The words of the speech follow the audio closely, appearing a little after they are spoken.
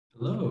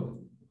Hello.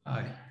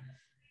 Hi.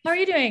 How are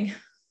you doing?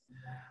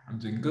 I'm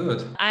doing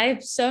good. I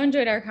so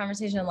enjoyed our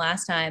conversation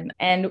last time,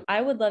 and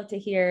I would love to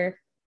hear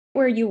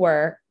where you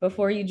were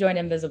before you joined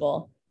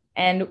Invisible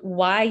and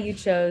why you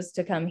chose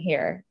to come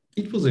here.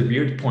 It was a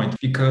weird point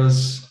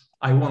because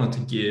I wanted to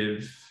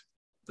give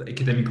the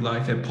academic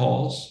life a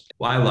pause.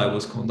 While I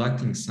was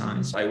conducting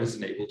science, I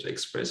wasn't able to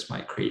express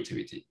my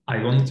creativity.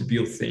 I wanted to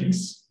build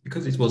things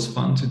because it was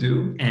fun to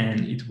do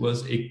and it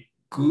was a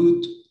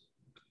good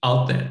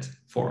outlet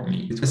for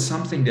me. It was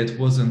something that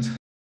wasn't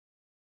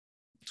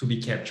to be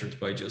captured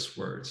by just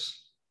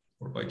words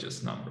or by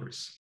just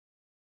numbers.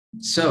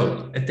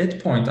 So at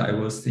that point, I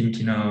was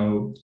thinking,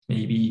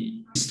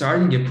 maybe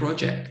starting a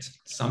project,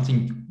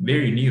 something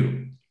very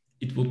new.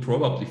 It will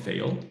probably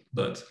fail,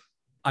 but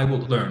I will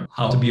learn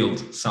how to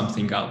build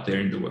something out there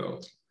in the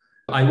world.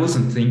 I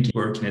wasn't thinking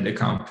working at a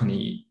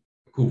company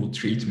who would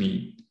treat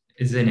me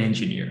as an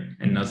engineer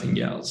and nothing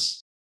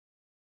else.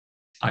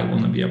 I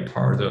want to be a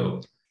part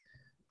of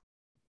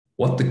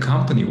what the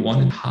company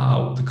wanted,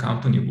 how the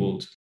company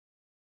would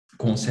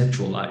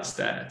conceptualize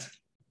that,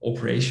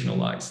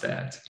 operationalize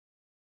that.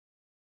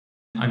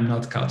 I'm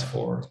not cut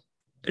for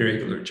a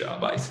regular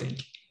job, I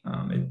think.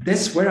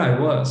 That's where I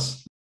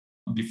was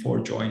before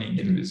joining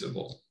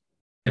Invisible,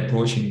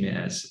 approaching me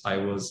as I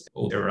was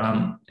a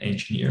run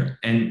engineer.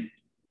 And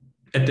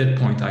at that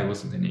point, I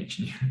wasn't an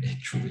engineer,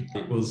 actually.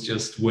 It was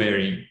just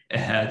wearing a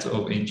hat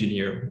of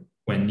engineer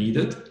when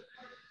needed.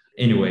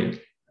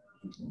 Anyway,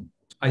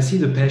 I see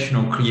the passion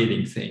of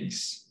creating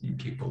things in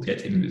people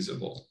at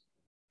Invisible.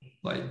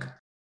 Like,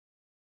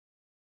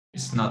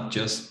 it's not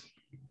just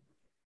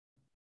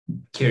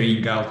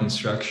carrying out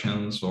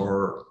instructions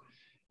or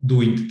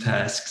doing the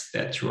tasks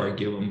that you are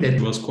given. That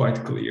was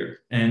quite clear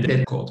and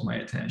that caught my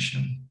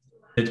attention.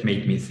 That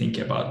made me think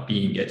about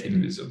being at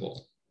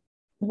Invisible.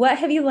 What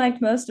have you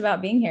liked most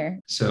about being here?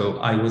 So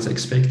I was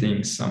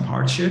expecting some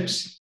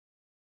hardships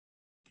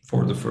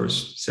for the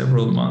first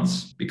several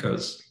months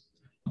because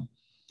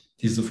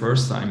this is the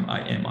first time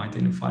I am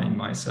identifying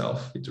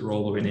myself with the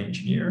role of an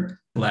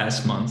engineer.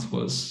 Last month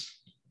was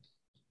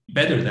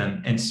better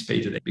than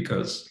anticipated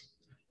because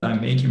I'm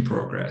making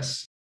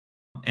progress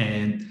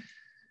and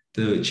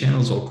the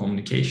channels of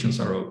communications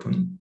are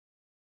open.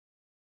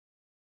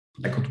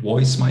 I could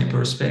voice my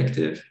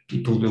perspective.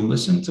 People will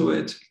listen to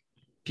it.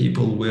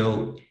 People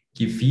will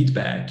give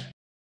feedback.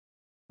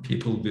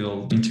 People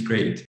will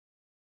integrate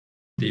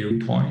their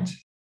point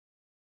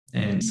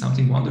and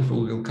something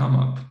wonderful will come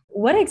up.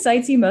 What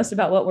excites you most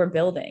about what we're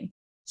building?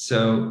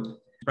 So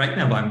right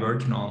now I'm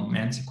working on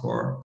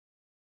Manticore,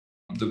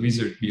 the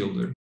wizard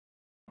builder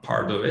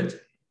part of it.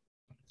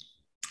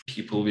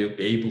 People will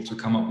be able to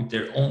come up with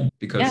their own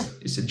because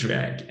it's a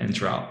drag and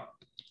drop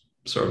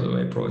sort of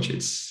approach.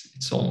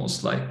 It's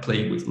almost like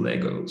playing with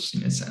Legos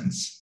in a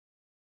sense.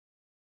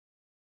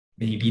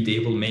 Maybe they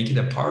will make it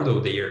a part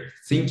of their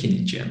thinking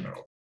in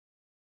general.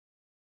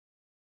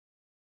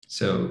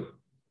 So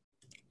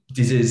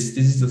this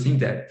is the thing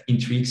that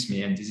intrigues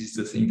me and this is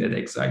the thing that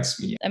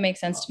excites me. That makes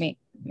sense to me.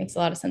 Makes a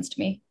lot of sense to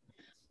me.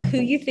 Who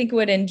you think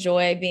would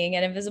enjoy being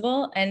at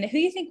Invisible and who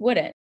you think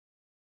wouldn't?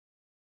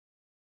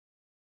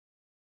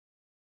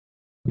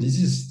 This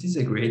is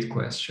a great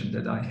question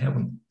that I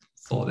haven't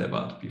thought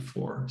about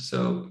before.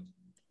 So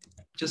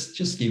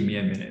just give me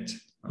a minute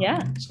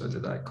so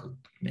that I could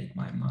make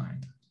my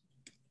mind.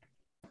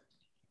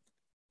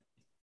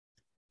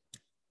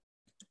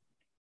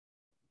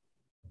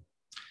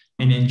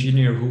 An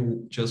engineer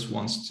who just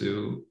wants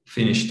to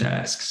finish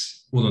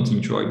tasks wouldn't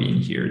enjoy being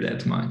here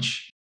that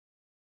much.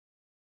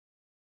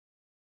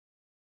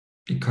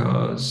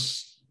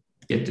 Because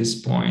at this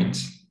point,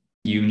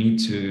 you need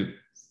to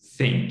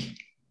think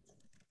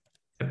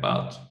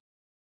about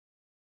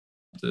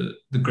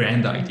the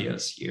grand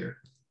ideas here.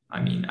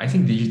 I mean, I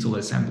think digital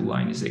assembly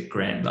line is a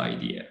grand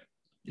idea.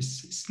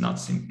 It's not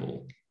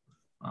simple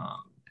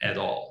at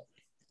all.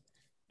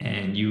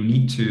 And you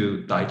need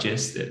to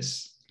digest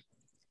this,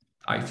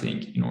 I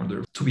think, in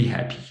order to be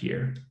happy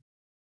here.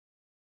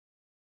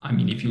 I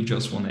mean, if you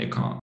just want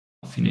to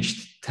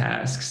finish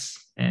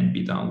tasks and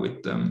be done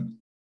with them,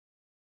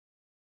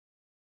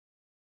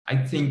 I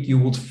think you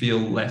would feel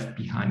left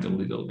behind a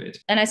little bit.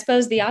 And I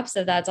suppose the opposite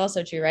of that's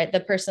also true, right?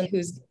 The person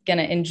who's going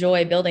to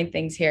enjoy building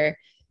things here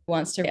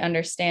wants to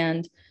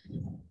understand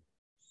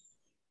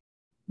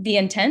the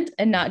intent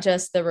and not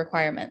just the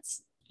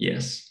requirements.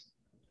 Yes.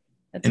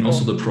 That's and cool.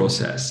 Also the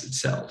process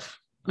itself.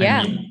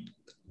 Yeah. I mean,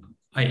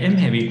 I am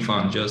having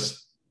fun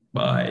just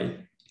by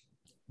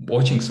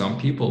watching some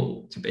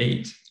people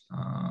debate.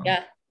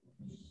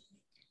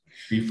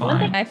 One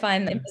thing I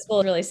find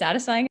Invisible really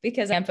satisfying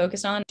because I'm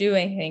focused on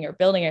doing a thing or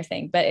building a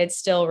thing, but it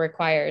still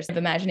requires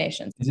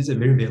imagination. This is a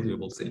very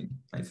valuable thing,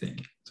 I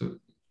think, to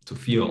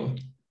feel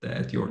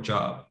that your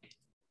job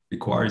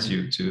requires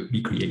you to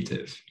be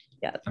creative.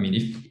 Yeah. I mean,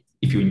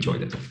 if you enjoy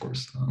that, of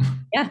course.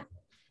 Yeah.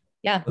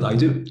 But I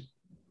do.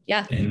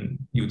 Yeah. And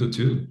you do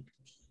too.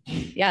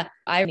 Yeah.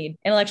 I need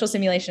intellectual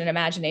stimulation and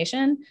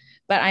imagination,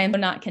 but I am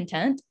not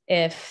content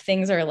if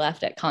things are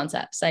left at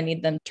concepts. I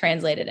need them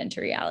translated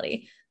into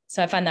reality.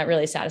 So I find that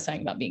really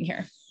satisfying about being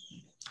here.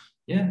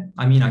 Yeah,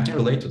 I mean, I can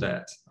relate to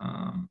that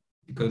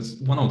because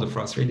one of the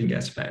frustrating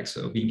aspects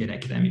of being an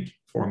academic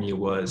for me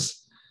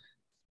was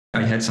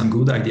I had some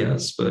good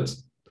ideas, but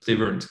they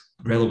weren't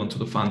relevant to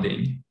the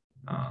funding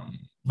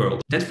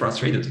world. That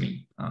frustrated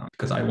me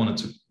because I wanted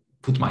to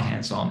put my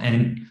hands on,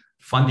 and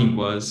funding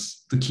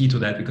was the key to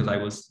that because I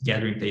was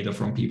gathering data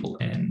from people,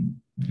 and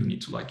you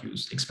need to like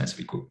use expensive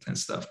equipment and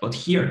stuff. But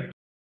here,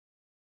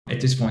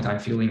 at this point, I'm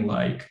feeling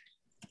like,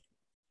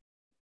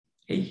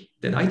 hey,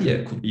 that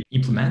idea could be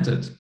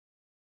implemented.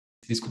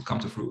 This could come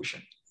to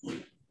fruition.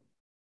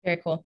 Very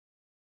cool.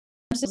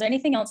 So is there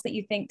anything else that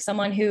you think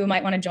someone who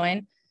might want to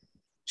join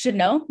should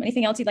know?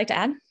 Anything else you'd like to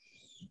add?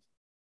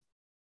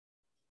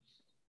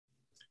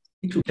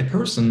 A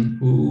person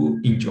who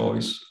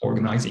enjoys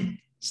organizing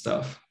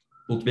stuff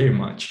would very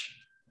much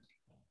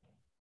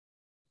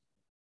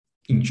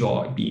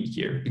enjoy being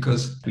here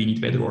because we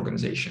need better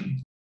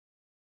organization.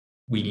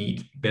 We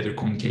need better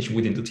communication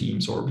within the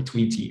teams or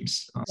between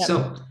teams. Yep.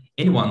 So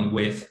anyone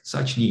with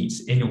such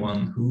needs,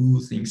 anyone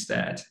who thinks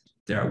that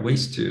there are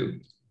ways to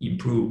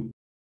improve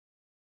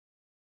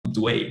the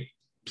way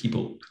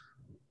people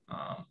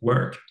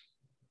work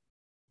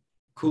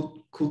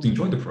could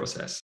enjoy the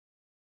process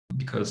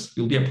because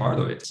you'll be a part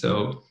of it.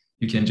 So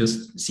you can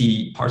just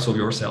see parts of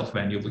yourself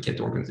when you look at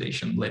the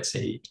organization, let's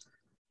say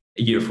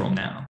a year from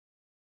now.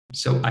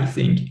 So I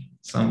think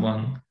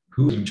someone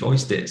who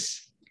enjoys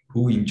this,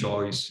 who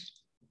enjoys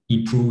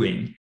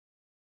improving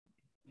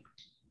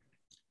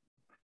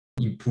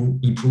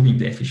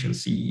the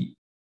efficiency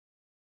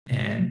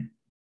and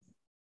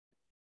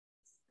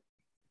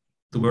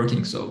the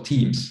workings of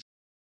teams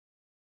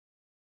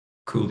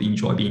could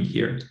enjoy being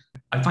here.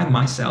 I find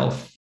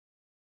myself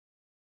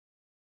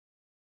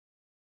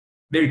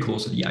very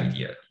close to the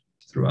idea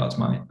throughout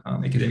my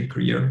academic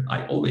career.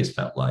 I always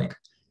felt like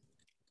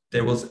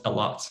there was a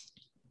lot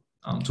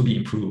to be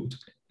improved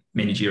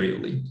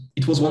managerially.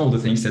 It was one of the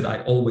things that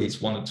I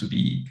always wanted to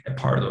be a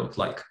part of,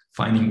 like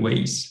finding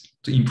ways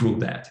to improve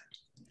that,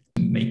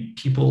 make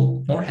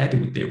people more happy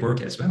with their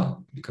work as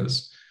well.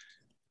 Because,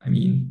 I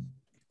mean,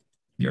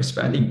 we are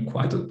spending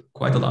quite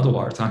a lot of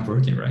our time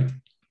working, right?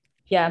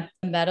 Yeah,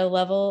 meta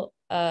level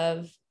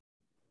of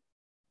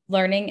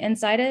learning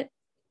inside it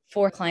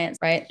for clients,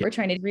 right? Yeah. We're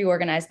trying to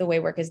reorganize the way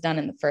work is done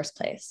in the first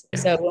place. Yeah.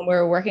 So when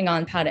we're working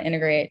on how to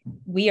integrate,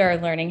 we are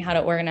learning how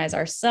to organize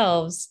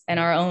ourselves and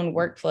our own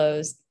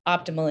workflows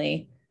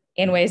optimally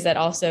in ways that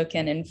also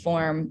can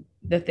inform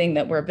the thing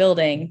that we're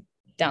building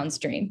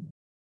downstream.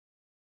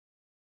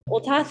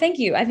 Well, Taha, thank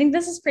you. I think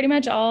this is pretty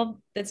much all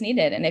that's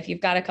needed. And if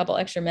you've got a couple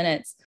extra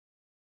minutes,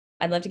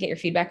 I'd love to get your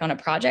feedback on a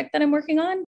project that I'm working on.